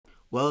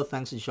Well,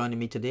 thanks for joining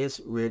me today.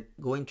 We're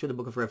going through the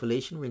book of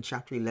Revelation. We're in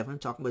chapter 11,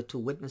 talking about two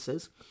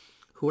witnesses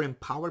who are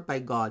empowered by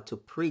God to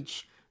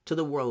preach to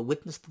the world,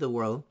 witness to the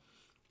world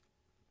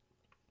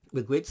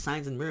with great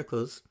signs and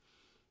miracles.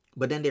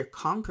 But then they're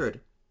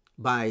conquered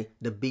by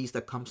the beast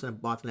that comes from the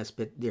bottomless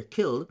pit. They're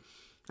killed,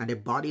 and their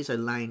bodies are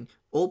lying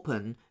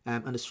open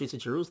on the streets of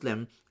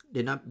Jerusalem.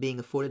 They're not being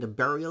afforded a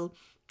burial.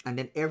 And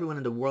then everyone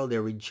in the world,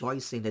 they're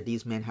rejoicing that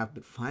these men have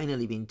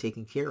finally been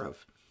taken care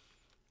of.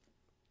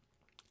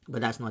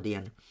 But that's not the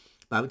end.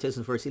 The Bible tells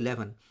in verse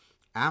 11,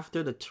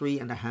 after the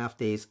 3.5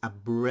 days, a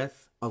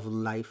breath of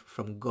life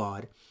from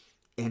God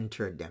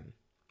entered them.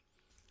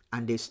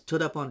 And they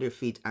stood up on their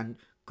feet, and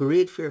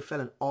great fear fell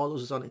on all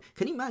those who saw them.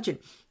 Can you imagine?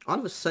 All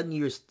of a sudden,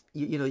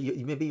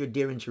 maybe you're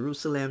there in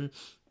Jerusalem,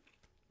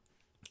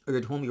 or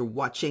at home, you're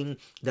watching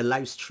the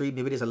live stream.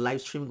 Maybe there's a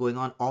live stream going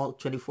on all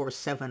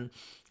 24/7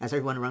 as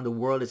everyone around the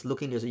world is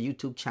looking. There's a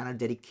YouTube channel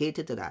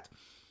dedicated to that.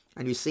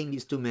 And you're seeing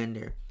these two men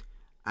there.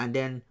 And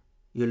then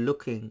you're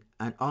looking,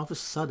 and all of a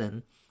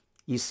sudden,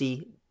 you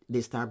see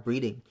they start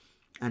breathing,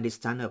 and they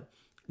stand up.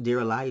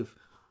 They're alive.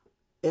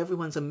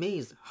 Everyone's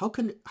amazed. How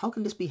can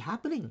this be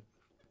happening?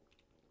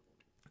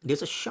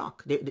 There's a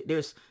shock.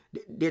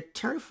 They're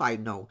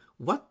terrified now.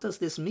 What does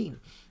this mean?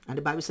 And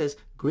the Bible says,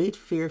 great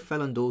fear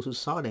fell on those who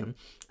saw them,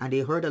 and they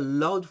heard a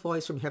loud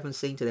voice from heaven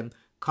saying to them,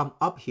 come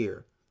up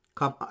here.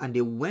 Come. And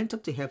they went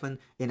up to heaven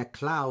in a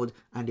cloud,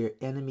 and their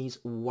enemies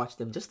watched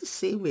them. Just the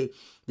same way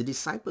the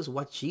disciples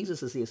watched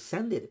Jesus as he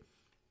ascended.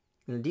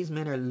 And these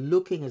men are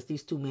looking as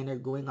these two men are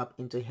going up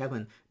into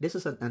heaven. This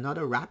is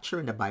another rapture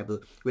in the Bible,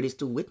 where these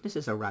two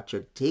witnesses are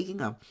raptured, taking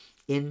up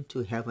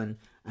into heaven,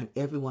 and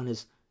everyone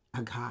is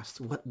aghast.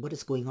 What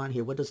is going on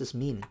here? What does this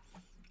mean?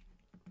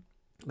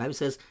 The Bible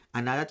says,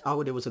 and at that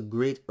hour there was a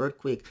great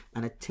earthquake,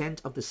 and a tenth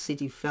of the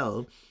city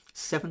fell.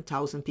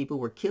 7,000 people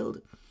were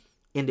killed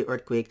in the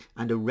earthquake,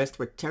 and the rest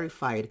were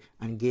terrified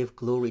and gave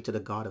glory to the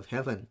God of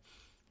heaven.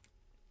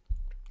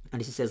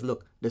 And he says,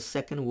 look, the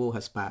second woe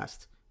has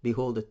passed.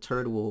 Behold, the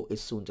third woe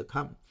is soon to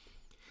come.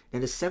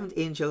 Then the seventh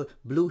angel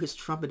blew his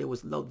trumpet. There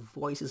was loud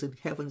voices in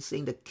heaven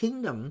saying, the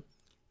kingdom,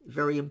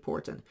 very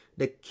important,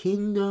 the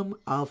kingdom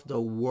of the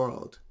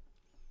world,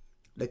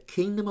 the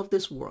kingdom of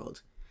this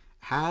world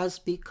has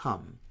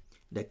become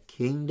the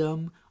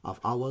kingdom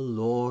of our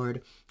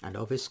Lord and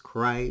of his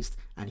Christ,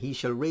 and he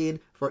shall reign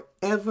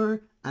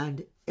forever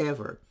and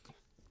ever.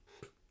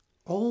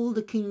 All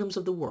the kingdoms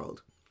of the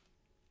world,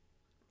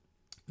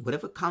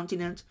 whatever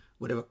continent,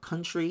 whatever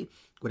country,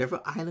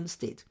 whatever island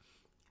state,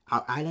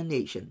 our island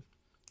nation,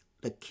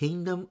 the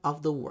kingdom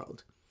of the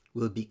world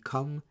will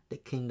become the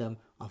kingdom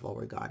of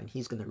our God, and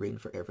he's going to reign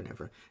forever and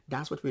ever.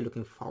 That's what we're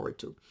looking forward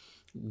to.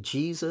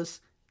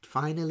 Jesus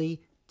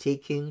finally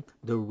taking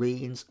the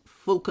reins,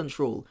 full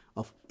control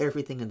of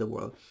everything in the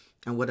world.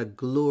 And what a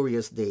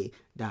glorious day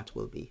that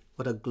will be.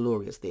 What a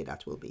glorious day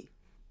that will be.